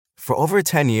For over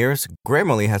 10 years,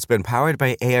 Grammarly has been powered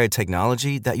by AI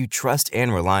technology that you trust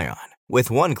and rely on. With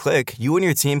one click, you and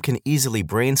your team can easily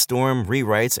brainstorm,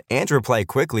 rewrite, and reply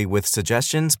quickly with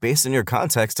suggestions based on your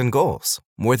context and goals.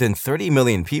 More than 30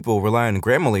 million people rely on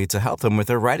Grammarly to help them with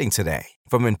their writing today.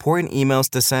 From important emails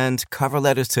to send, cover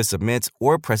letters to submit,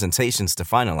 or presentations to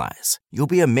finalize, you'll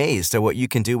be amazed at what you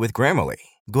can do with Grammarly.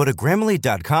 Go to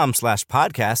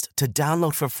Grammarly.com/podcast to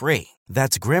download for free.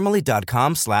 That's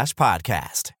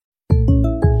Grammarly.com/podcast.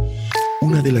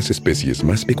 Una de las especies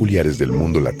más peculiares del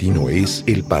mundo latino es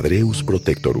el Padreus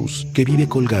protectorus, que vive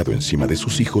colgado encima de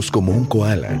sus hijos como un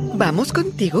koala. Vamos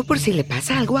contigo por si le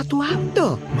pasa algo a tu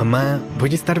auto. Mamá,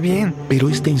 voy a estar bien. Pero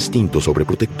este instinto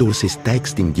sobreprotector se está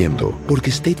extinguiendo,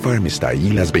 porque State Farm está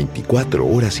ahí las 24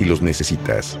 horas si los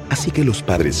necesitas. Así que los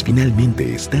padres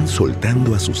finalmente están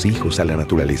soltando a sus hijos a la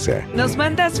naturaleza. ¡Nos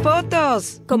mandas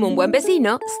fotos! Como un buen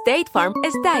vecino, State Farm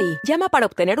está ahí. Llama para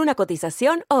obtener una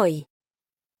cotización hoy.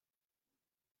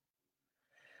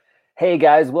 Hey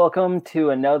guys, welcome to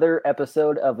another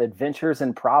episode of Adventures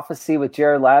in Prophecy with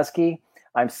Jared Laskey.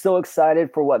 I'm so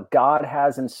excited for what God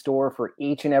has in store for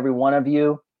each and every one of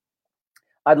you.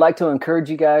 I'd like to encourage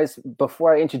you guys,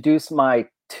 before I introduce my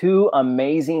two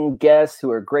amazing guests who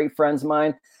are great friends of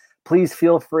mine, please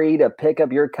feel free to pick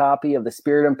up your copy of the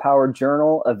Spirit Empowered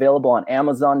Journal, available on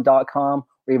Amazon.com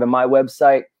or even my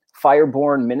website,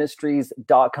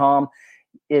 firebornministries.com.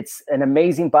 It's an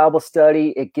amazing Bible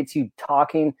study. It gets you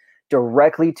talking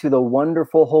directly to the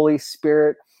wonderful Holy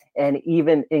Spirit and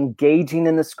even engaging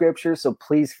in the scriptures. So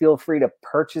please feel free to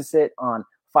purchase it on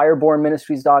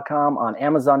firebornministries.com, on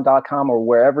Amazon.com, or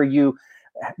wherever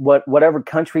whatever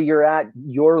country you're at,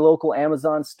 your local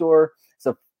Amazon store.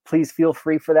 So please feel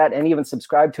free for that. And even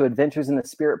subscribe to Adventures in the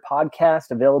Spirit podcast,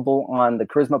 available on the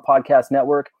Charisma Podcast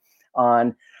Network,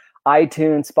 on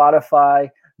iTunes,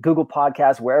 Spotify, Google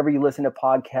Podcasts, wherever you listen to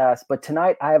podcasts. But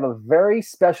tonight I have a very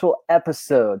special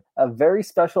episode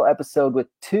with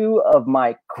two of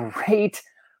my great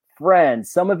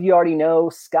friends. Some of you already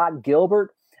know Scott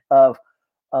Gilbert of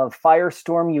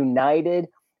Firestorm United.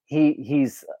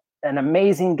 He's an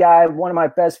amazing guy, one of my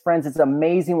best friends. It's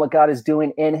amazing what God is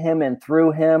doing in him and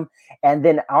through him. And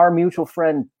then our mutual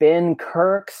friend, Ben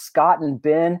Kirk. Scott and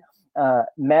Ben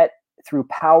met through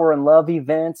Power and Love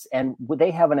events, and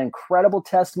they have an incredible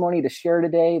testimony to share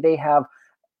today. They have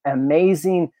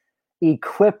amazing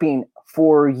equipping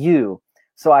for you.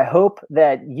 So I hope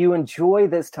that you enjoy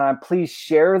this time. Please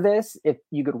share this. If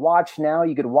you could watch now,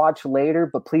 you could watch later,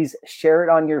 but please share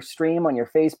it on your stream, on your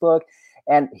Facebook.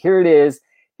 And here it is.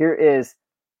 Here is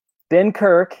Ben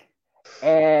Kirk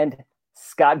and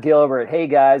Scott Gilbert. Hey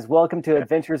guys, welcome to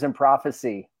Adventures in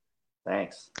Prophecy.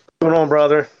 Thanks. What's going on,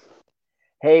 brother?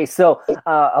 Hey, so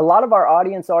a lot of our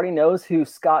audience already knows who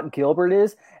Scott Gilbert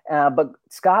is, but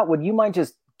Scott, would you mind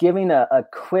just giving a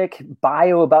quick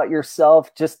bio about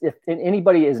yourself? Just if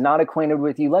anybody is not acquainted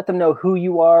with you, let them know who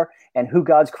you are and who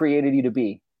God's created you to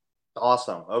be.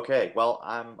 Awesome. Okay. Well,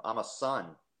 I'm a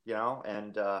son,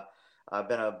 and I've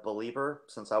been a believer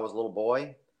since I was a little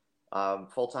boy.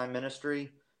 Full-time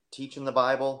ministry, teaching the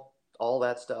Bible, all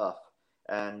that stuff,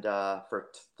 and for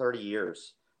 30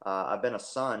 years. I've been a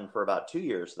son for about 2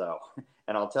 years, though,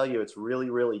 and I'll tell you, it's really,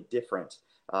 really different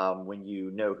when you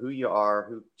know who you are,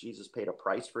 who Jesus paid a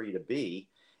price for you to be,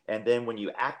 and then when you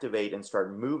activate and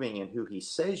start moving in who he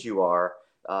says you are,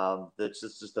 that's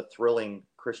just the thrilling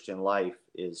Christian life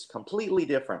is completely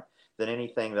different than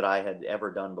anything that I had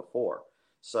ever done before.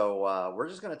 So we're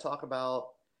just going to talk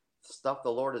about stuff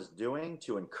the Lord is doing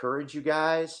to encourage you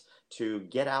guys to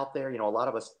get out there. A lot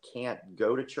of us can't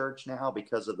go to church now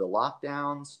because of the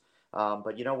lockdowns.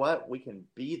 But you know what? We can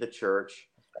be the church.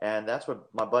 And that's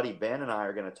what my buddy Ben and I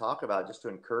are going to talk about, just to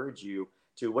encourage you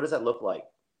to, what does that look like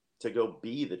to go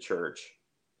be the church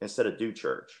instead of do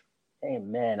church?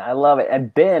 Amen. I love it.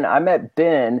 And Ben, I met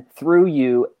Ben through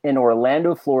you in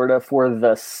Orlando, Florida for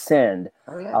the Send,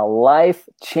 a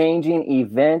life-changing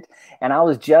event. And I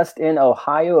was just in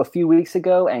Ohio a few weeks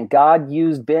ago, and God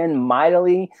used Ben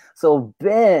mightily. So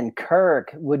Ben,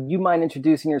 Kirk, would you mind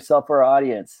introducing yourself for our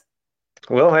audience?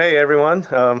 Well, hey, everyone.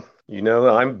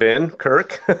 I'm Ben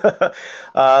Kirk.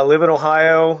 Live in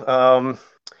Ohio.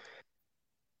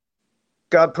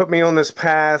 God put me on this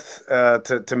path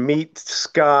to meet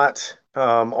Scott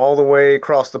all the way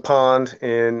across the pond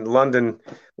in London,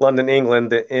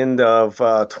 England, the end of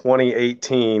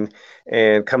 2018,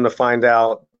 and come to find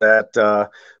out that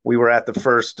we were at the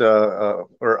first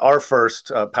or our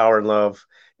first Power and Love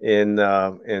in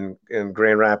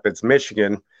Grand Rapids,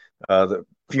 Michigan, the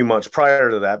few months prior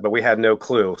to that, but we had no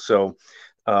clue. So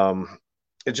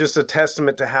it's just a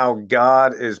testament to how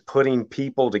God is putting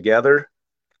people together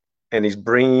and he's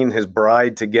bringing his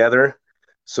bride together.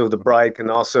 So the bride can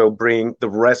also bring the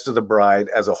rest of the bride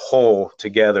as a whole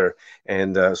together.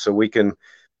 And so we can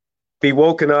be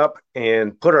woken up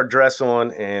and put our dress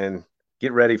on and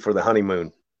get ready for the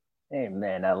honeymoon.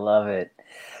 Amen. I love it.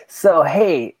 So,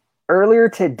 hey, earlier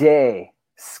today,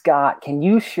 Scott, can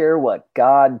you share what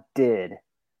God did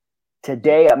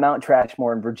today at Mount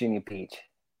Trashmore in Virginia Beach?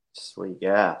 Sweet.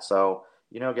 Yeah. So,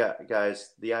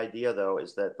 guys, the idea, though,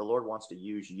 is that the Lord wants to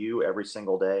use you every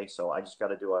single day. So I just got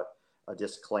to do a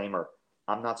disclaimer.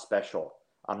 I'm not special.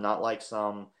 I'm not like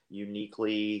some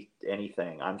uniquely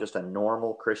anything. I'm just a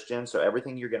normal Christian. So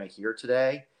everything you're going to hear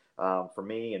today from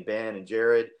me and Ben and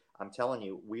Jared, I'm telling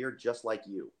you, we are just like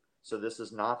you. So this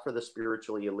is not for the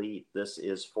spiritually elite. This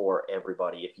is for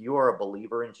everybody. If you are a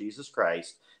believer in Jesus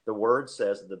Christ, the word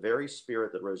says that the very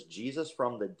spirit that rose Jesus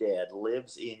from the dead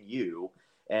lives in you.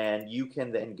 And you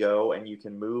can then go and you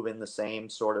can move in the same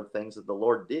sort of things that the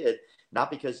Lord did,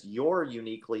 not because you're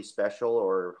uniquely special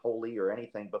or holy or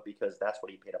anything, but because that's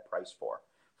what he paid a price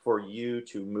for you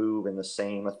to move in the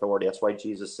same authority. That's why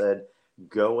Jesus said,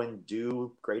 go and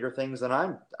do greater things than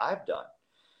I've done.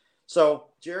 So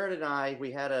Jared and I,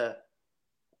 we had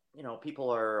people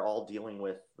are all dealing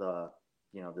with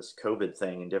this COVID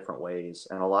thing in different ways.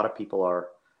 And a lot of people are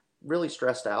really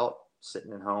stressed out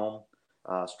sitting at home.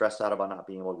 Stressed out about not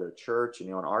being able to go to church. And,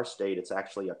 in our state, it's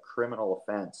actually a criminal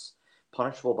offense,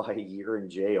 punishable by a year in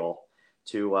jail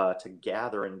to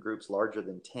gather in groups larger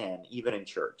than 10, even in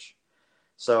church.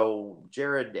 So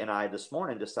Jared and I this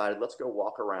morning decided, let's go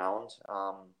walk around.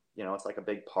 It's like a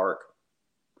big park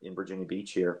in Virginia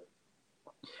Beach here.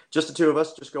 Just the two of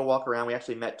us, just go walk around. We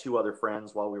actually met two other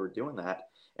friends while we were doing that.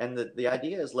 And the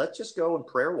idea is, let's just go and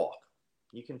prayer walk.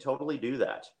 You can totally do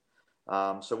that.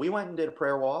 So we went and did a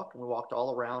prayer walk, and we walked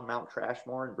all around Mount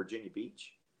Trashmore in Virginia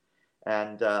Beach.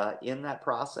 And in that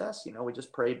process, we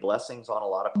just prayed blessings on a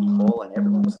lot of people, and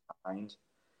everyone was kind.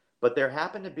 But there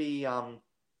happened to be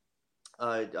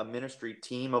a ministry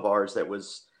team of ours that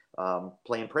was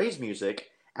playing praise music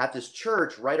at this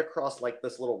church right across like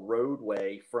this little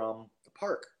roadway from the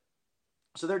park.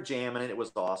 So they're jamming it. It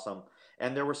was awesome.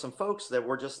 And there were some folks that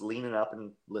were just leaning up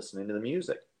and listening to the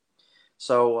music.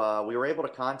 So we were able to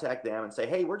contact them and say,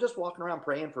 hey, we're just walking around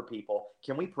praying for people.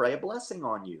 Can we pray a blessing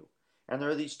on you? And there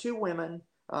are these two women,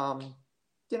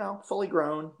 fully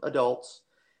grown adults.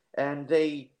 And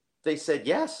they said,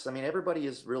 yes. I mean, everybody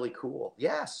is really cool.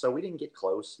 Yes. So we didn't get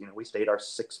close. We stayed our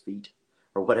 6 feet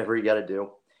or whatever you got to do.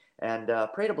 And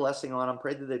prayed a blessing on them.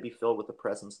 Prayed that they'd be filled with the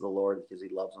presence of the Lord because he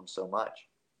loves them so much.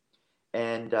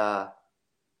 And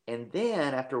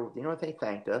then after, they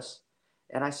thanked us.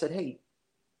 And I said, hey,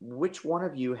 which one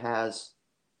of you has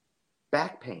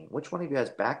back pain? Which one of you has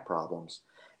back problems?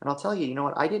 And I'll tell you, you know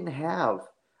what? I didn't have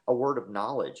a word of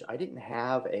knowledge. I didn't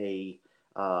have a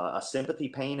sympathy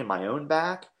pain in my own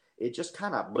back. It just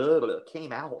kind of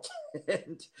came out.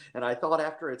 and I thought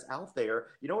after it's out there,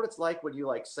 you know what it's like when you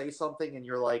like say something and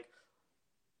you're like,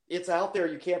 it's out there,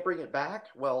 you can't bring it back?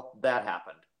 Well, that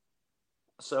happened.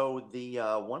 So the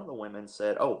one of the women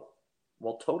said, oh,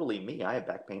 well, totally me. I have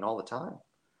back pain all the time.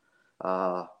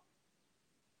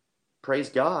 Praise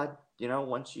God,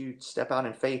 once you step out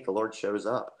in faith, the Lord shows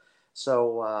up.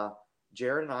 So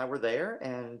Jared and I were there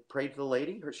and prayed for the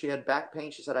lady. She had back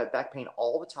pain. She said, I have back pain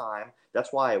all the time.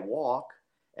 That's why I walk.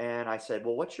 And I said,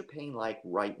 well, what's your pain like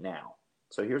right now?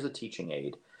 So here's a teaching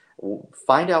aid.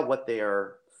 Find out what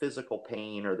their physical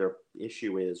pain or their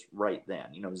issue is right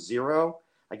then. 0,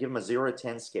 I give them a 0 to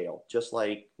 10 scale, just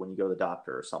like when you go to the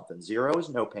doctor or something. 0 is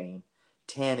no pain.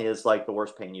 10 is like the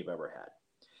worst pain you've ever had.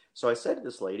 So I said to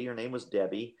this lady, her name was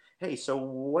Debbie, hey, so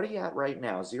what are you at right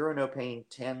now? 0, no pain,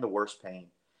 10, the worst pain.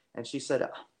 And she said,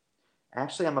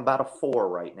 actually, I'm about a 4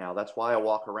 right now. That's why I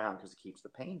walk around, because it keeps the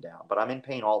pain down. But I'm in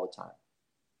pain all the time.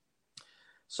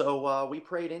 So we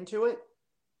prayed into it,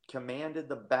 commanded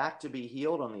the back to be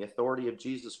healed on the authority of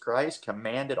Jesus Christ,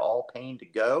 commanded all pain to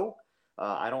go.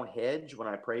 I don't hedge when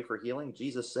I pray for healing.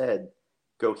 Jesus said,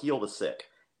 go heal the sick.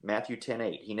 Matthew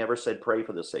 10:8. He never said pray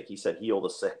for the sick. He said heal the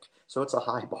sick. So it's a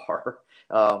high bar.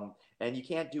 And you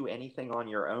can't do anything on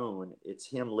your own. It's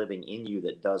him living in you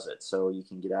that does it. So you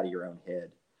can get out of your own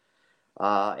head.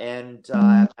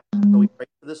 So we prayed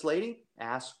for this lady,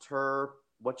 asked her,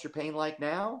 what's your pain like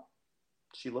now?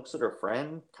 She looks at her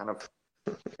friend, kind of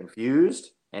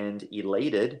confused and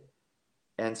elated,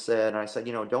 and I said,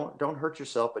 don't hurt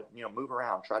yourself, but, move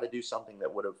around. Try to do something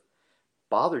that would have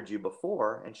bothered you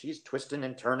before. And she's twisting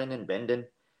and turning and bending.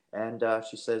 And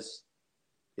she says,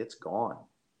 it's gone.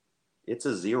 It's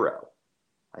a 0.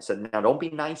 I said, now don't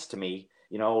be nice to me.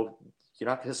 You're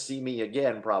not going to see me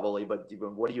again probably, but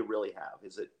what do you really have?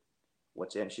 Is it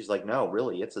what's in? She's like, no,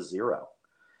 really, it's a 0.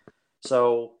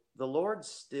 So the Lord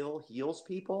still heals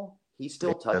people. He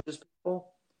still touches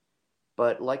people.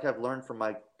 But like I've learned from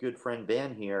my good friend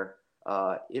Ben here,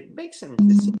 it makes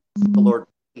the Lord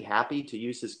be happy to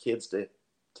use his kids to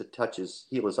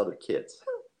heal his other kids.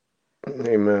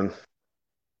 Amen.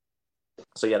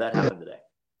 So yeah, that happened today.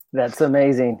 That's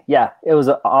amazing. Yeah, it was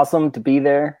awesome to be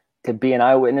there, to be an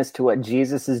eyewitness to what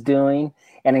Jesus is doing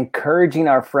and encouraging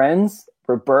our friends,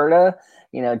 Roberta,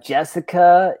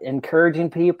 Jessica, encouraging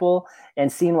people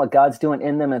and seeing what God's doing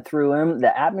in them and through them.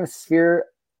 The atmosphere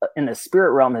in the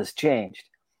spirit realm has changed.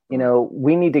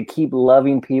 We need to keep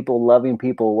loving people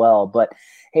well. But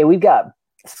hey, we've got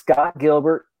Scott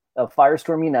Gilbert of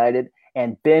Firestorm United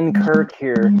and Ben Kirk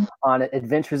here on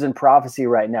Adventures in Prophecy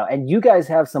right now. And you guys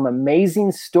have some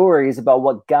amazing stories about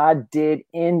what God did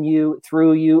in you,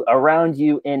 through you, around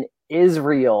you in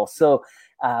Israel. So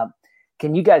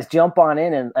can you guys jump on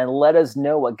in and let us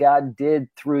know what God did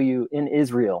through you in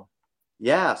Israel?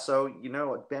 Yeah. So,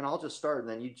 Ben, I'll just start and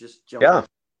then you just jump in.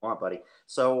 Want, buddy.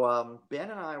 So Ben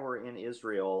and I were in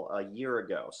Israel a year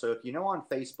ago. So if on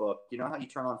Facebook, you know how you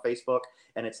turn on Facebook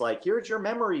and it's like, here's your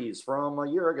memories from a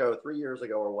year ago, 3 years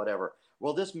ago, or whatever.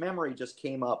 Well, this memory just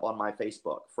came up on my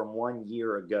Facebook from 1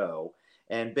 year ago.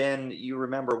 And Ben, you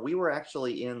remember we were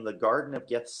actually in the Garden of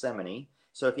Gethsemane.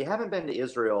 So if you haven't been to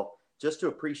Israel, just to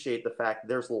appreciate the fact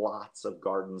there's lots of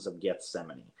gardens of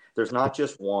Gethsemane. There's not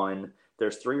just one.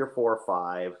 There's 3 or 4 or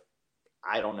 5.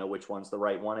 I don't know which one's the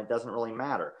right one. It doesn't really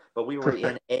matter. But we were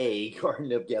in a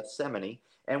Garden of Gethsemane,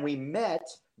 and we met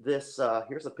this.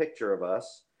 Here's a picture of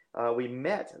us. We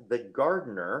met the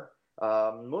gardener,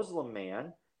 Muslim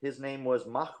man. His name was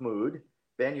Mahmoud.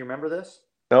 Ben, you remember this?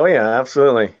 Oh yeah,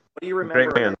 absolutely. What do you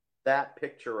remember of that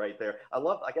picture right there? I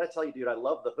got to tell you, dude, I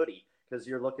love the hoodie because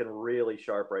you're looking really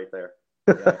sharp right there.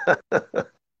 Yeah.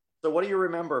 So what do you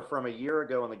remember from a year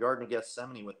ago in the Garden of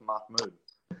Gethsemane with Mahmoud?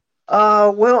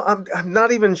 Well, I'm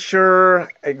not even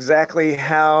sure exactly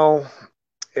how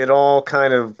it all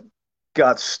kind of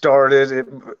got started.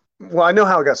 I know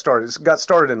how it got started. It got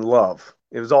started in love.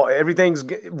 Everything's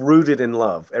rooted in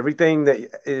love. Everything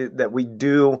that we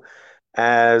do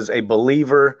as a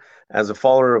believer, as a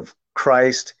follower of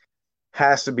Christ,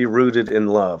 has to be rooted in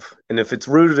love. And if it's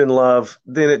rooted in love,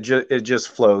 then it just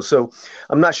flows. So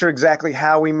I'm not sure exactly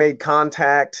how we made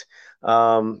contact.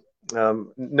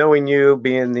 Knowing you,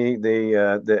 being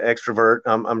the extrovert,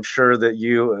 I'm sure that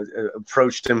you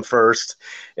approached him first,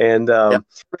 and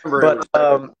but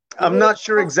I'm not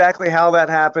sure exactly how that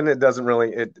happened. It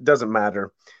doesn't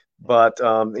matter. But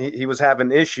he was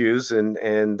having issues, and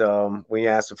we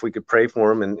asked if we could pray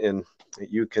for him, and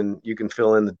you can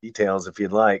fill in the details if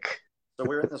you'd like. So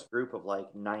we're in this group of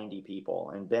like 90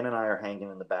 people, and Ben and I are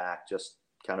hanging in the back, just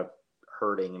kind of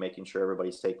hurting and making sure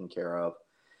everybody's taken care of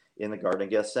in the Garden of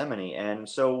Gethsemane. And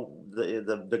so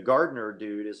the gardener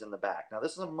dude is in the back. Now,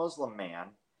 this is a Muslim man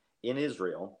in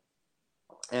Israel.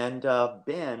 And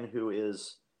Ben, who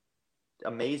is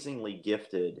amazingly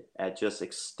gifted at just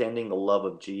extending the love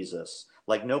of Jesus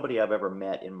like nobody I've ever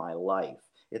met in my life.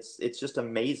 It's just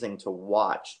amazing to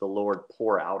watch the Lord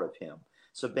pour out of him.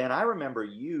 So, Ben, I remember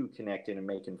you connecting and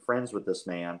making friends with this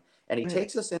man. And he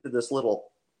takes us into this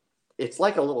it's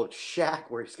like a little shack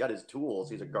where he's got his tools.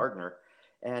 He's a gardener.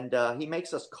 And he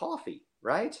makes us coffee,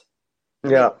 right?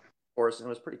 Yeah. Of course, and it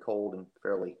was pretty cold and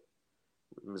it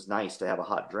was nice to have a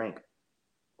hot drink.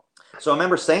 So I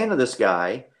remember saying to this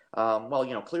guy,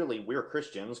 well, clearly we're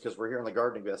Christians because we're here in the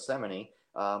Garden of Gethsemane.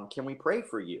 Can we pray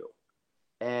for you?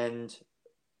 And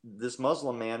this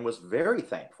Muslim man was very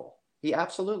thankful. He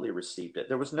absolutely received it.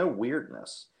 There was no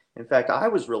weirdness. In fact, I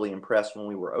was really impressed when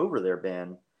we were over there,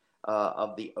 Ben,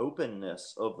 of the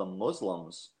openness of the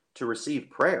Muslims to receive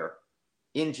prayer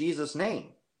in Jesus'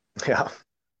 name. Yeah.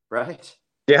 Right?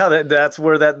 Yeah, that's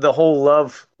where the whole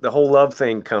love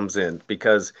thing comes in,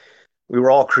 because we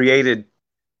were all created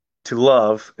to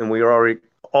love, and we are already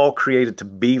all created to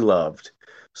be loved.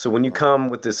 So when you come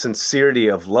with the sincerity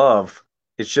of love,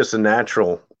 it's just a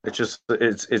natural.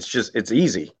 It's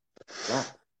easy. Yeah.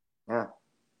 Yeah.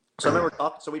 So I remember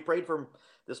talking. So we prayed for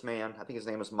this man. I think his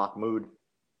name was Mahmoud.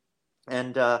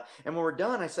 And when we're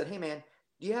done, I said, "Hey, man,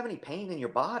 do you have any pain in your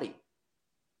body?"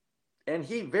 And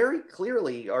he very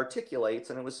clearly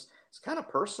articulates, and it's kind of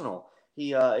personal.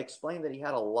 He explained that he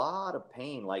had a lot of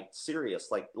pain, like serious,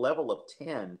 like level of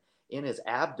 10 in his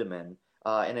abdomen,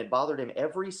 and it bothered him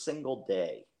every single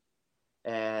day.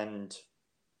 And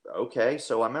okay,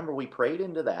 so I remember we prayed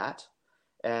into that,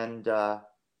 and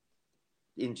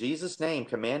in Jesus' name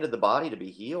commanded the body to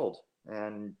be healed,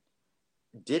 and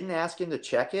didn't ask him to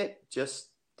check it, just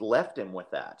left him with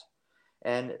that.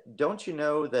 And don't you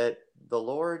know that the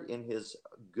Lord in his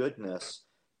goodness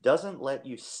doesn't let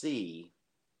you see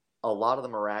a lot of the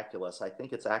miraculous. I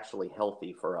think it's actually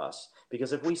healthy for us,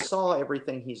 because if we saw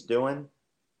everything he's doing,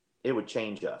 it would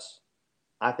change us.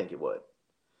 I think it would.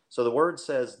 So the word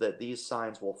says that these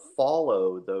signs will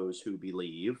follow those who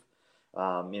believe.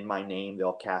 In my name,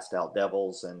 they'll cast out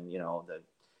devils, and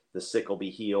the sick will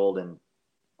be healed, and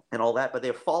all that. But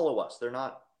they follow us. They're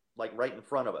not like right in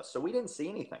front of us. So we didn't see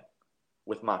anything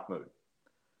with Mahmoud,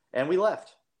 and we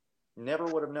left. Never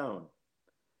would have known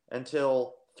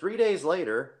until 3 days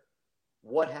later.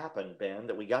 What happened, Ben,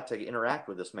 that we got to interact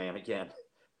with this man again?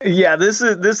 Yeah, this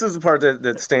is the part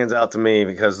that stands out to me,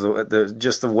 because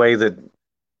just the way that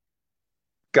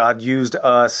God used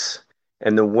us,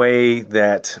 and the way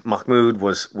that Mahmoud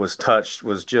was touched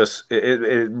was just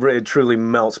it truly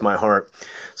melts my heart.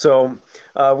 So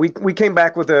we came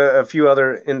back with a few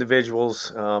other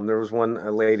individuals. There was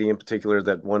a lady in particular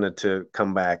that wanted to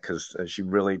come back because she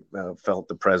really felt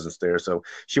the presence there. So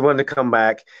she wanted to come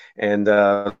back, and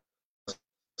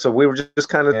so we were just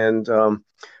kind of, and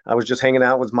I was just hanging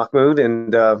out with Mahmoud,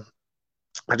 and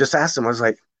I just asked him. I was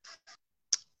like,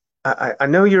 I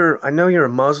know you're a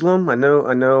Muslim. I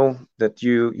know that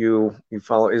you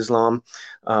follow Islam,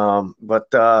 but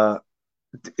do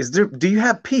you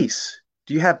have peace?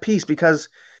 Do you have peace? Because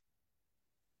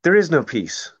there is no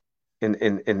peace in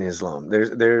Islam.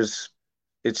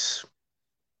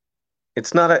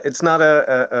 It's not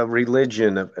a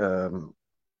religion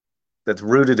that's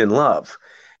rooted in love.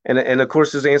 And of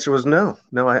course his answer was no,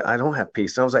 I don't have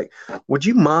peace. And I was like, would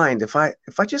you mind if I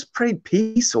just prayed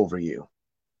peace over you?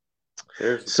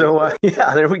 So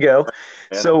yeah, there we go.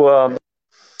 Yeah.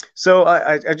 So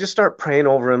I just start praying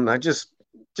over him. And I just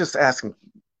asking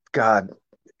God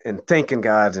and thanking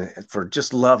God for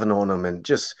just loving on him, and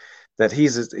just that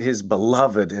he's his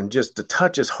beloved, and just to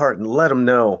touch his heart and let him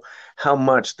know how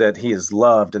much that he is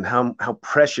loved, and how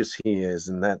precious he is,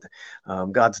 and that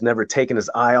God's never taken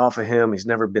his eye off of him. He's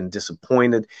never been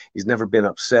disappointed. He's never been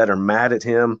upset or mad at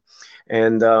him.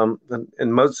 And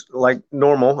most, like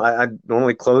normal, I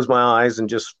normally close my eyes and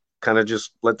just kind of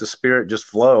just let the Spirit just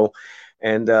flow.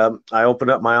 And I opened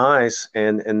up my eyes,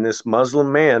 and this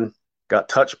Muslim man got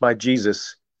touched by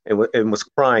Jesus, and was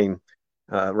crying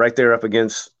right there up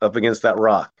against that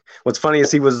rock. What's funny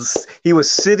is he was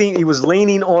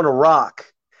leaning on a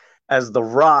rock as the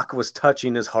rock was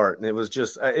touching his heart, and it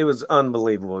was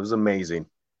unbelievable. It was amazing.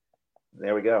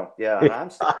 There we go. Yeah, and I'm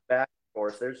sitting back. Of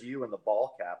course, there's you in the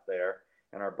ball cap there,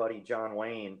 and our buddy John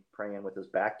Wayne praying with his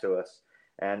back to us.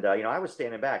 And I was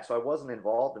standing back, so I wasn't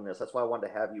involved in this. That's why I wanted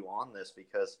to have you on this,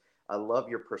 because I love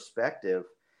your perspective.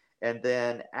 And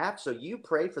then so you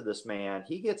pray for this man.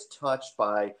 He gets touched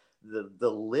by the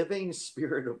living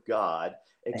Spirit of God,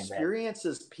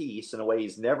 experiences Amen. Peace in a way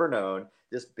he's never known.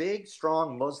 This big,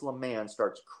 strong Muslim man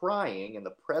starts crying in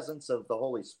the presence of the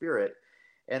Holy Spirit.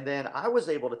 And then I was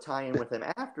able to tie in with him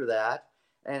after that,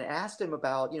 and asked him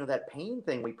about, that pain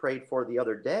thing we prayed for the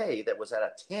other day that was at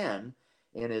a 10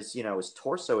 in his, his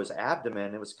torso, his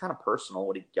abdomen. It was kind of personal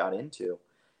what he got into.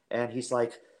 And he's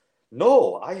like,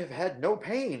 no, I have had no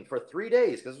pain for 3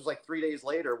 days. Because it was like 3 days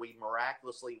later, we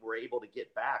miraculously were able to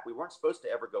get back. We weren't supposed to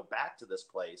ever go back to this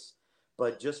place,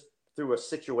 but just through a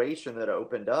situation that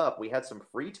opened up, we had some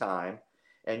free time.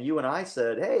 And you and I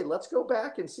said, hey, let's go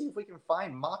back and see if we can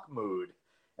find Mahmoud.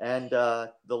 And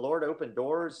the Lord opened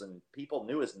doors, and people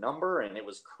knew his number, and it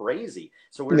was crazy.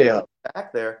 So we were able to get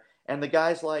back there, and the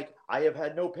guy's like, I have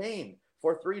had no pain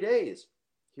for 3 days.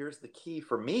 Here's the key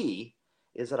for me,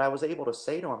 is that I was able to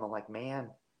say to him, I'm like, man,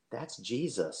 that's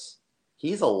Jesus.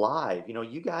 He's alive.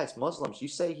 You guys, Muslims, you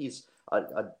say he's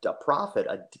a prophet,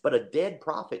 but a dead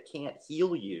prophet can't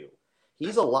heal you.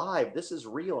 He's alive. This is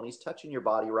real, and he's touching your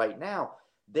body right now.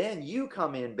 Then you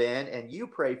come in, Ben, and you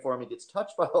pray for him. He gets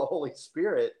touched by the Holy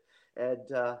Spirit. And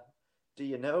do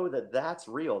you know that that's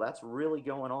real? That's really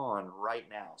going on right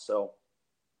now. So,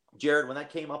 Jared, when that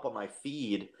came up on my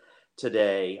feed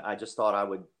today, I just thought I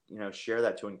would, share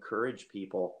that to encourage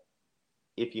people.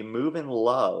 If you move in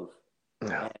love,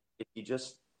 and if you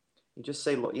just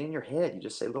say, in your head, you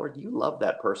just say, Lord, you love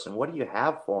that person. What do you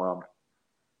have for them?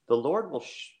 The Lord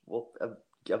will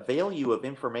avail you of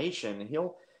information, and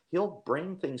He'll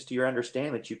bring things to your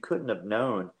understanding that you couldn't have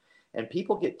known, and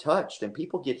people get touched and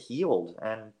people get healed,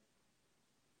 and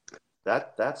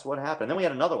that's what happened. And then we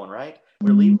had another one, right?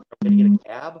 We were leaving, we were going to get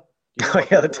a cab.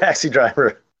 The taxi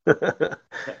driver.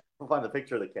 We'll find the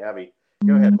picture of the cabbie.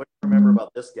 Go ahead. What do you remember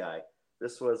about this guy?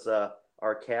 This was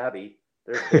our cabbie.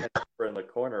 There's Ben in the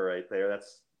corner right there.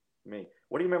 That's me.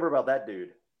 What do you remember about that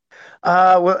dude?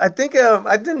 Well, I think I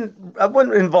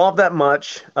wasn't involved that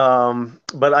much.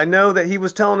 But I know that he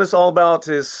was telling us all about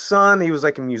his son. He was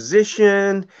like a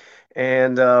musician,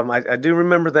 and I do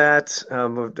remember that.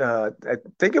 I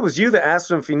think it was you that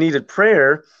asked him if he needed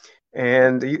prayer,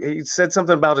 and he said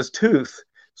something about his tooth. Yeah.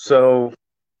 So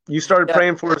you started Yeah.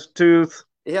 praying for his tooth.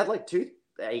 He had like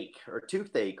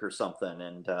toothache or something.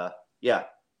 And yeah.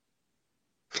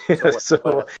 So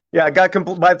So yeah, I got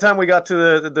by the time we got to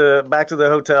the back to the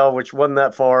hotel, which wasn't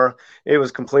that far, it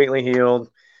was completely healed.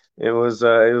 It was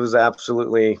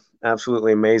absolutely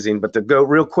amazing. But to go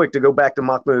real quick to go back to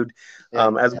Mahmoud,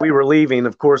 as we were leaving,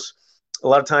 of course, a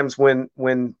lot of times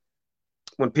when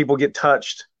people get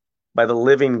touched by the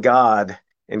living God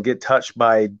and get touched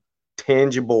by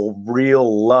tangible,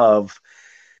 real love,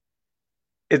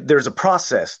 there's a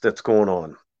process that's going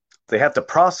on. They have to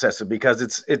process it because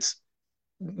it's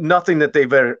nothing that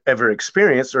they've ever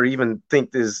experienced or even think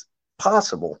is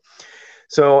possible.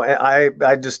 So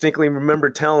I distinctly remember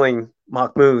telling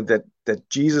Mahmoud that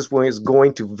Jesus was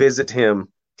going to visit him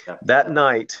that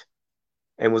night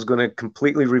and was going to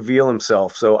completely reveal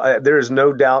himself. So there is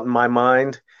no doubt in my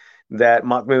mind that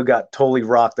Mahmoud got totally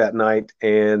rocked that night,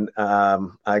 and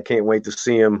I can't wait to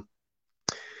see him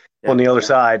on the other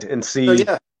side and see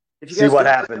what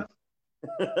happened.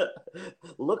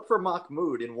 Look for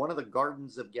Mahmoud in one of the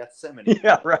gardens of Gethsemane.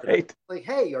 Yeah, right. Like,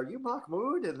 hey, are you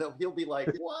Mahmoud? And he'll be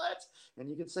like, what? And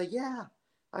you can say, yeah,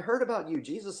 I heard about you.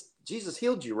 Jesus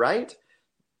healed you, right?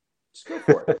 Just go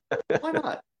for it. Why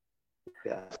not?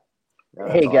 Yeah.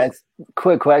 Hey, awesome. Guys,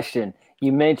 quick question.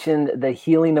 You mentioned the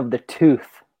healing of the tooth.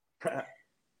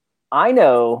 I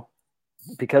know,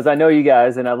 because I know you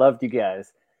guys and I loved you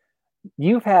guys,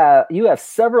 you have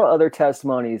several other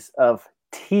testimonies of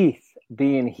teeth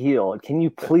being healed. Can you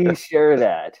please share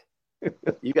that?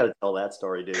 You got to tell that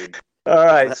story, dude. All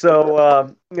right,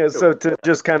 so so to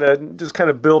just kind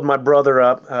of build my brother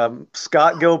up,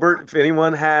 Scott Gilbert. If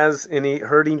anyone has any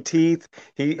hurting teeth,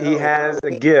 he has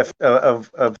a gift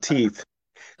of teeth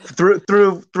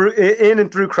through in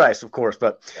and through Christ, of course.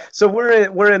 But so we're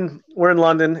in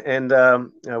London, and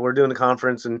we're doing the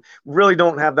conference, and really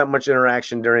don't have that much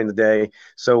interaction during the day.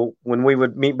 So when we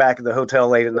would meet back at the hotel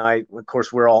late at night, of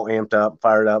course we're all amped up,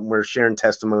 fired up, and we're sharing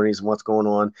testimonies and what's going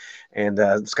on.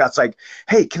 And Scott's like,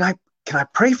 "Hey, can I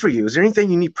pray for you? Is there anything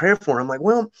you need prayer for?" I'm like,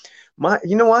 "Well,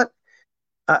 you know what?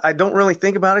 I don't really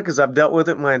think about it because I've dealt with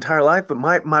it my entire life, but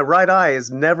my right eye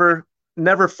is never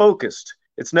focused.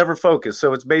 It's never focused.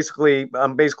 So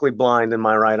I'm basically blind in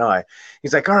my right eye."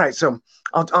 He's like, "All right, so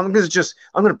I'm going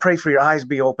to pray for your eyes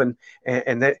be open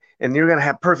and you're going to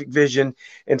have perfect vision."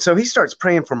 And so he starts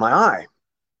praying for my eye.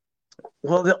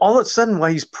 Well, all of a sudden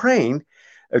while he's praying,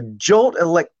 a jolt of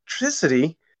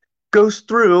electricity goes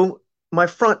through my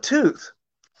front tooth.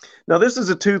 Now, this is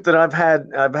a tooth that I've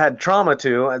had trauma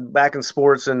to back in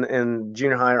sports in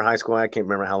junior high or high school. I can't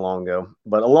remember how long ago,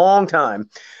 but a long time.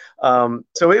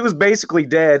 So it was basically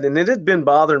dead, and it had been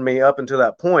bothering me up until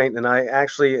that point. And I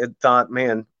actually had thought,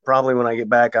 man, probably when I get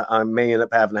back, I may end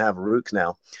up having to have a root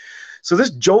canal. So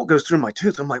this jolt goes through my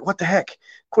tooth. I'm like, what the heck?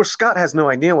 Of course, Scott has no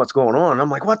idea what's going on.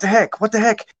 I'm like, what the heck? What the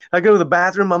heck? I go to the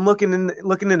bathroom. I'm looking in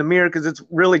the mirror because it's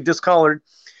really discolored.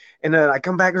 And then I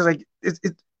come back and it's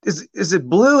like, is it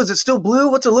blue? Is it still blue?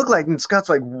 What's it look like? And Scott's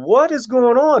like, what is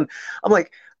going on? I'm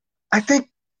like, I think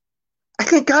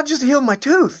God just healed my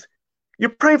tooth. You're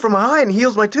praying for my eye and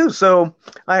heals my tooth. So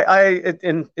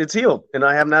and it's healed, and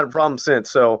I haven't had a problem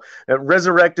since. So it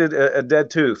resurrected a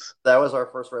dead tooth. That was our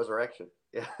first resurrection.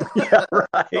 Yeah. Yeah,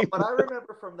 right. What I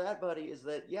remember from that, buddy, is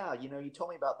that, you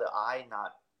told me about the eye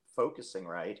not focusing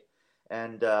right.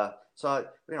 And so,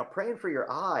 praying for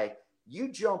your eye,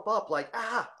 you jump up like,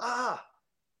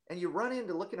 and you run in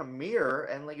to look in a mirror,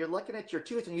 and you're looking at your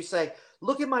tooth, and you say,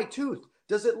 look at my tooth.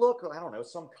 Does it look, I don't know,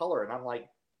 some color? And I'm like,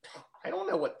 I don't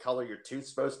know what color your tooth's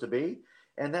supposed to be.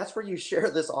 And that's where you share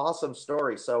this awesome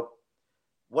story. So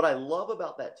what I love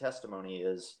about that testimony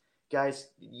is, guys,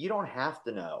 you don't have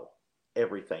to know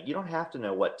everything. You don't have to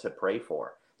know what to pray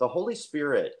for. The Holy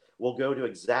Spirit will go to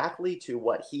exactly to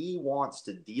what he wants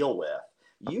to deal with.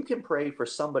 You can pray for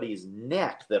somebody's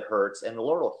neck that hurts, and the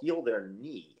Lord will heal their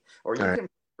knee. Or you can pray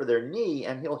for their knee,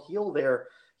 and he'll heal their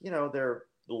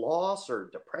loss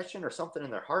or depression or something in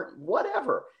their heart,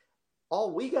 whatever.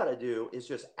 All we got to do is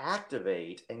just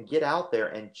activate and get out there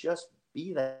and just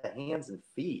be the hands and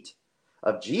feet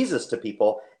of Jesus to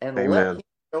people and let him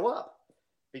show up,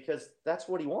 because that's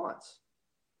what he wants.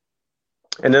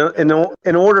 And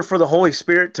in order for the Holy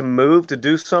Spirit to move to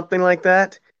do something like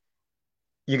that,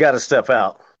 you got to step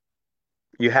out.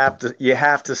 You have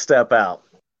to step out.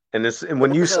 And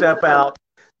when you step out,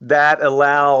 that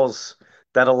allows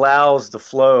that allows the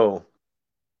flow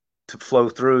to flow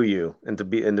through you and to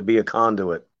be a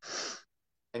conduit.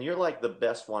 And you're like the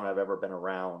best one I've ever been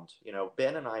around. You know,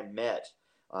 Ben and I met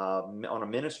on a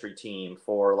ministry team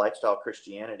for Lifestyle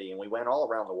Christianity, and we went all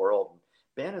around the world.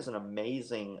 Ben is an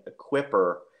amazing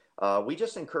equipper. We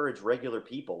just encourage regular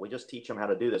people. We just teach them how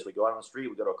to do this. We go out on the street,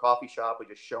 we go to a coffee shop, we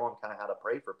just show them kind of how to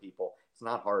pray for people. It's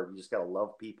not hard. You just got to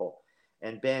love people.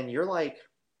 And Ben, you're like,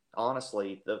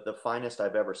 honestly, the finest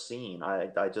I've ever seen.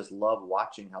 I just love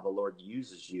watching how the Lord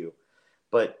uses you.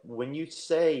 But when you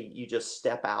say you just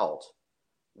step out,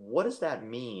 what does that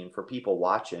mean for people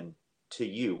watching to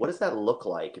you? What does that look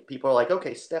like? If people are like,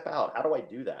 okay, step out, how do I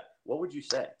do that? What would you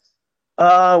say?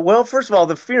 Well, first of all,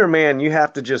 the fear of man, you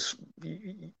have to just,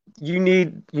 you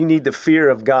need the fear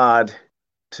of God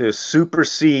to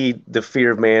supersede the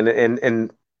fear of man.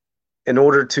 And in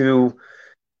order to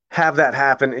have that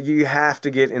happen, you have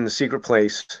to get in the secret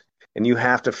place and you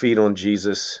have to feed on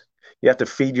Jesus. You have to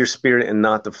feed your spirit and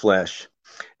not the flesh.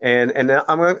 And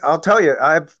I'll tell you,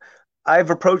 I've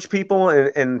approached people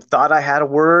and thought I had a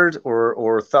word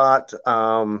or thought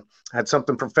had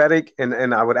something prophetic,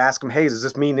 and I would ask them, hey, does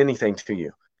this mean anything to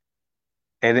you?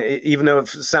 And even though it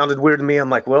sounded weird to me, I'm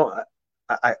like, well,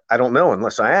 I don't know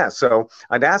unless I ask. So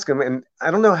I'd ask them, and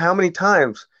I don't know how many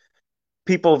times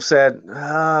people have said,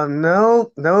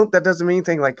 no, that doesn't mean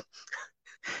anything. Like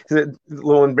a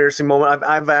little embarrassing moment.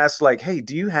 I've asked, like, hey,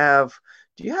 do you have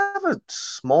a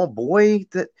small boy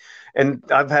that? And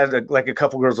I've had a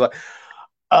couple girls like,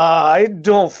 I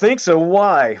don't think so.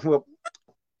 Why? Well,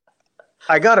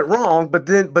 I got it wrong, but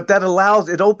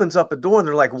that opens up a door, and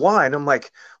they're like, why? And I'm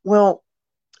like, well,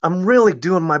 I'm really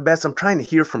doing my best. I'm trying to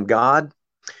hear from God.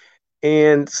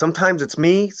 And sometimes it's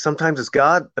me, sometimes it's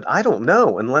God, but I don't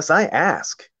know unless I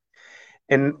ask.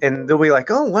 And they'll be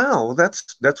like, oh, wow,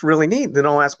 that's really neat. Then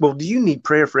I'll ask, well, do you need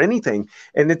prayer for anything?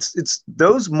 And it's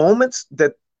those moments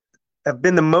that have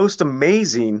been the most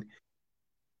amazing.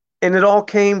 And it all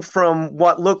came from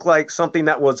what looked like something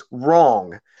that was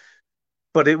wrong,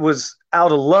 but it was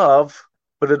out of love,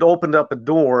 but it opened up a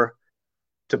door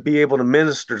to be able to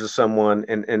minister to someone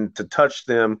and to touch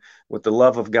them with the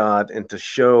love of God and to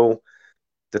show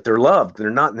that they're loved. They're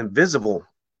not invisible.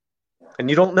 And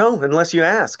you don't know unless you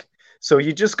ask. So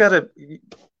you just gotta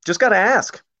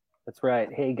ask. That's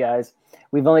right. Hey guys,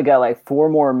 we've only got like 4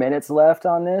 more minutes left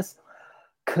on this.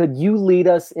 Could you lead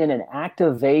us in an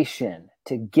activation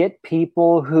to get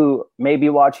people who may be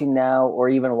watching now or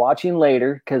even watching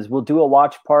later, because we'll do a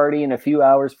watch party in a few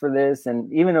hours for this,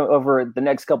 and even over the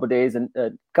next couple of days, and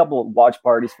a couple of watch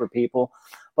parties for people.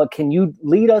 But can you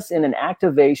lead us in an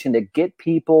activation to get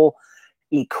people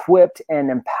equipped and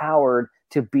empowered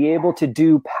to be able to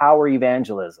do power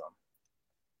evangelism?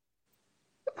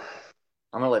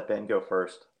 I'm going to let Ben go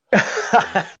first.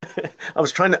 I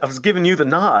was giving you the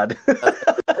nod.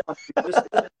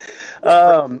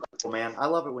 Man, I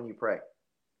love it when you pray.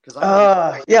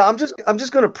 I'm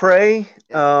just going to pray,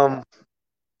 and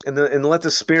let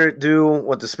the Spirit do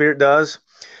what the Spirit does.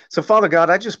 So, Father God,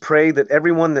 I just pray that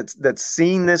everyone that's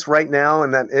seeing this right now,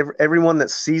 and that everyone that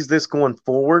sees this going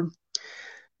forward,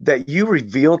 that you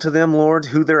reveal to them, Lord,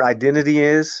 who their identity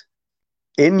is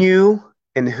in you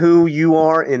and who you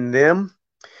are in them.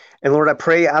 And Lord, I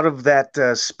pray out of that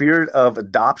spirit of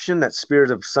adoption, that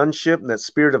spirit of sonship, and that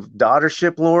spirit of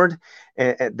daughtership, Lord,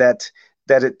 and that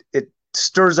it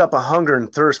stirs up a hunger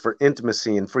and thirst for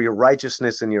intimacy and for your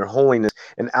righteousness and your holiness.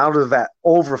 And out of that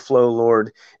overflow,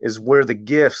 Lord, is where the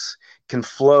gifts can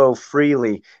flow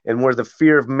freely and where the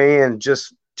fear of man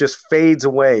just fades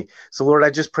away. So, Lord, I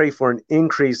just pray for an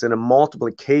increase and a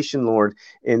multiplication, Lord,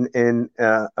 in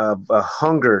a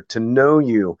hunger to know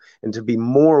you and to be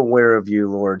more aware of you,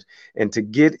 Lord, and to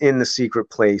get in the secret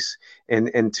place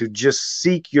and to just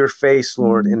seek your face,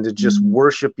 Lord, and to just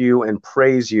worship you and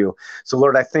praise you. So,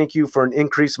 Lord, I thank you for an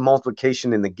increased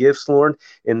multiplication in the gifts, Lord,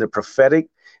 in the prophetic,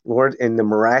 Lord, in the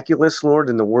miraculous, Lord,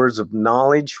 in the words of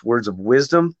knowledge, words of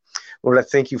wisdom. Lord, I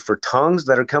thank you for tongues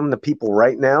that are coming to people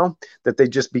right now, that they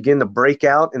just begin to break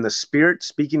out in the Spirit,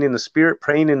 speaking in the Spirit,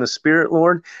 praying in the Spirit,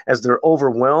 Lord, as they're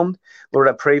overwhelmed. Lord,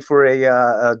 I pray for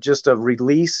just a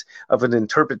release of an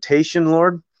interpretation,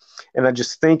 Lord. And I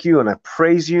just thank you and I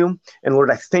praise you. And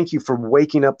Lord, I thank you for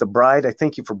waking up the bride. I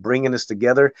thank you for bringing us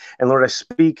together. And Lord, I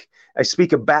speak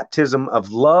a baptism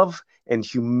of love and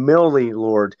humility,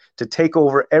 Lord, to take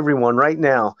over everyone right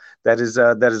now that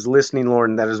is listening, Lord,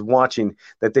 and that is watching,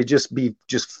 that they just be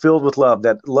filled with love,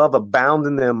 that love abound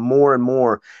in them more and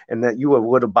more, and that you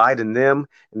would abide in them,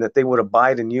 and that they would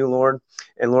abide in you, Lord.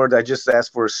 And Lord, I just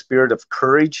ask for a spirit of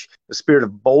courage, a spirit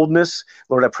of boldness.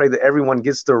 Lord, I pray that everyone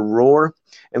gets their roar,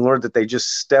 and Lord, that they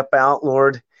just step out,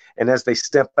 Lord, And as they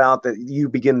step out, that you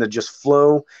begin to just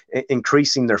flow,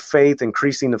 increasing their faith,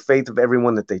 increasing the faith of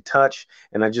everyone that they touch.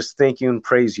 And I just thank you and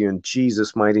praise you in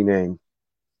Jesus' mighty name.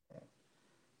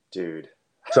 Dude.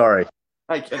 Sorry.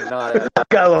 I cannot.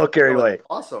 Got a little carried away.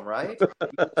 Awesome, right? You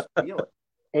just feel it.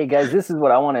 Hey guys, this is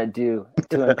what I want to do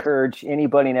to encourage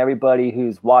anybody and everybody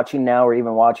who's watching now or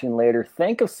even watching later.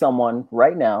 Think of someone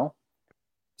right now.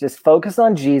 Just focus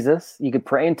on Jesus. You could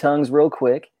pray in tongues real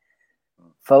quick.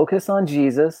 Focus on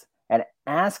Jesus and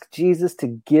ask Jesus to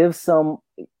give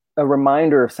a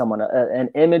reminder of someone, an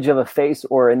image of a face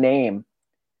or a name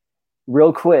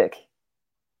real quick.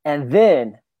 And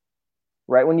then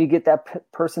right when you get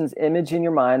that person's image in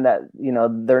your mind, that, you know,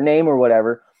 their name or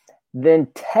whatever, then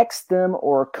text them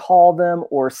or call them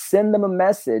or send them a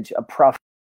message, a prophet.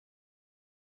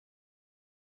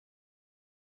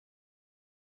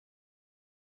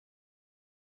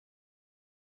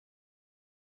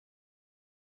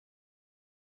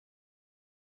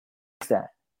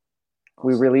 That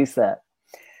we release that.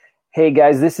 Hey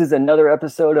guys, this is another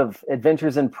episode of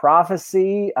Adventures in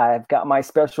Prophecy. I've got my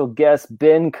special guests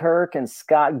Ben Kirk and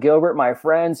Scott Gilbert, my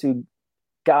friends who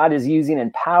God is using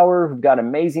in power, who've got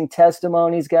amazing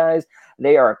testimonies, guys.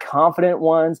 They are confident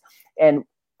ones, and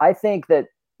I think that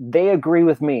they agree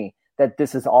with me that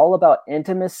this is all about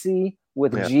intimacy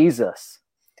with Jesus.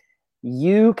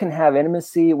 You can have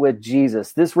intimacy with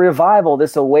Jesus. This revival,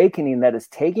 this awakening that is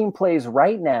taking place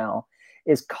right now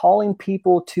is calling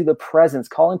people to the presence,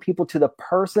 calling people to the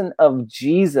person of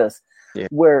Jesus,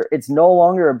 where it's no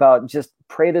longer about just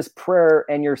pray this prayer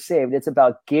and you're saved. It's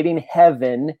about getting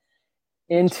heaven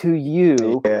into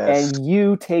you and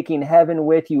you taking heaven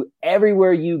with you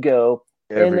everywhere you go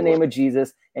in the name of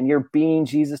Jesus. And you're being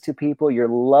Jesus to people. You're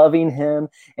loving him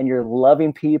and you're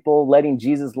loving people, letting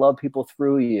Jesus love people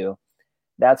through you.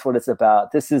 That's what it's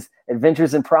about. This is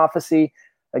Adventures in Prophecy.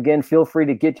 Again, feel free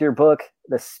to get your book,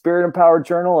 The Spirit Empowered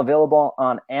Journal, available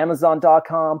on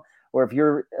Amazon.com. Or if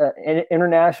you're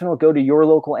international, go to your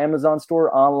local Amazon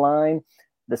store online.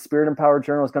 The Spirit Empowered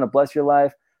Journal is going to bless your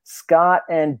life. Scott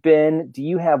and Ben, do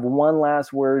you have one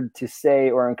last word to say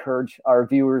or encourage our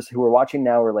viewers who are watching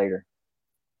now or later?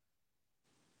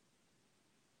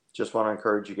 Just want to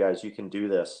encourage you guys. You can do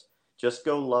this. Just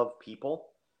go love people.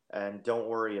 And don't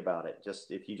worry about it.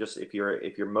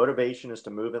 If your motivation is to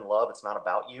move in love, it's not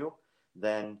about you,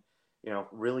 then, you know,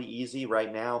 really easy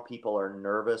right now. People are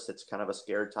nervous. It's kind of a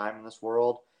scared time in this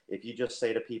world. If you just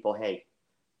say to people, hey,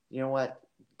 you know what?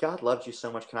 God loves you so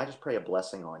much. Can I just pray a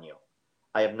blessing on you?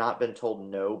 I have not been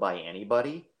told no by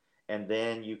anybody. And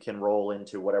then you can roll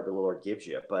into whatever the Lord gives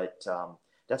you. But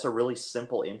that's a really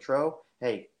simple intro.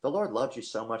 Hey, the Lord loves you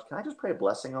so much. Can I just pray a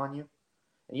blessing on you?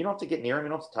 And you don't have to get near him. You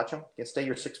don't have to touch him. You can stay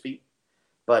your 6 feet.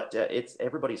 But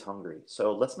everybody's hungry.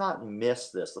 So let's not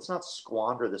miss this. Let's not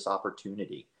squander this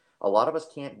opportunity. A lot of us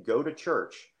can't go to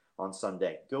church on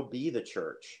Sunday. Go be the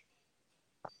church.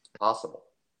 It's possible.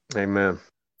 Amen.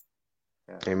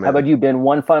 Yeah. Amen. How about you, Ben?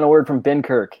 One final word from Ben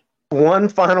Kirk. One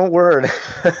final word.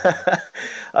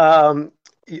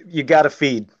 You got to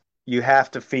feed. You have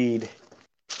to feed.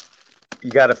 You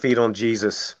got to feed on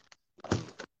Jesus.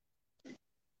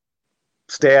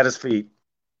 Stay at his feet.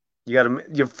 You got to,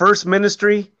 your first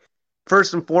ministry,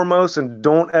 first and foremost, and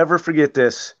don't ever forget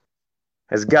this,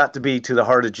 has got to be to the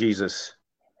heart of Jesus.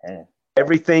 Man.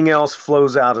 Everything else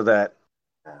flows out of that.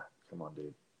 Come on,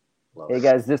 dude. Hey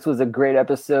guys, this was a great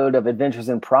episode of Adventures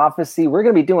in Prophecy. We're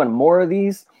going to be doing more of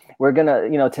these. We're going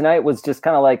to, tonight was just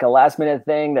kind of like a last minute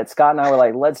thing that Scott and I were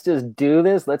like, let's just do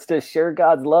this. Let's just share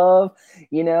God's love,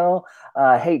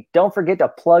 Hey, don't forget to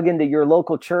plug into your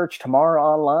local church tomorrow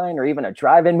online or even a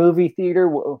drive-in movie theater,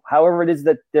 however it is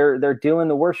that they're doing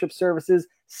the worship services.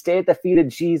 Stay at the feet of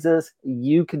Jesus.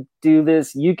 You could do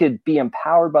this. You could be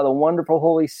empowered by the wonderful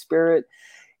Holy Spirit,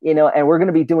 and we're going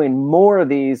to be doing more of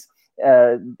these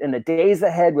in the days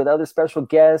ahead with other special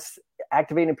guests,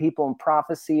 activating people in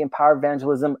prophecy and power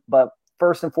evangelism, but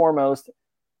first and foremost,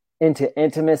 into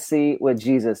intimacy with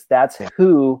Jesus. That's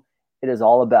who it is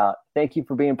all about. Thank you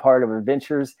for being part of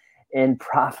Adventures in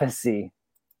Prophecy.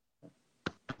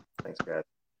 Thanks, guys.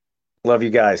 Love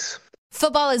you guys.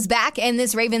 Football is back, and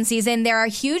this Ravens season, there are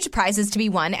huge prizes to be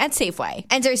won at Safeway.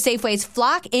 Enter Safeway's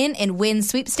Flock In and Win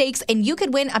sweepstakes, and you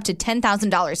could win up to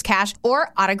 $10,000 cash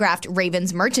or autographed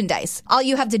Ravens merchandise. All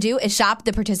you have to do is shop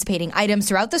the participating items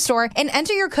throughout the store and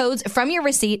enter your codes from your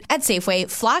receipt at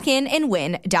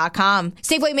SafewayFlockInAndWin.com.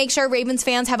 Safeway makes sure Ravens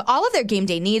fans have all of their game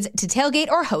day needs to tailgate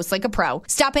or host like a pro.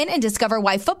 Stop in and discover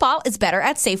why football is better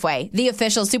at Safeway, the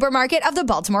official supermarket of the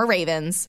Baltimore Ravens.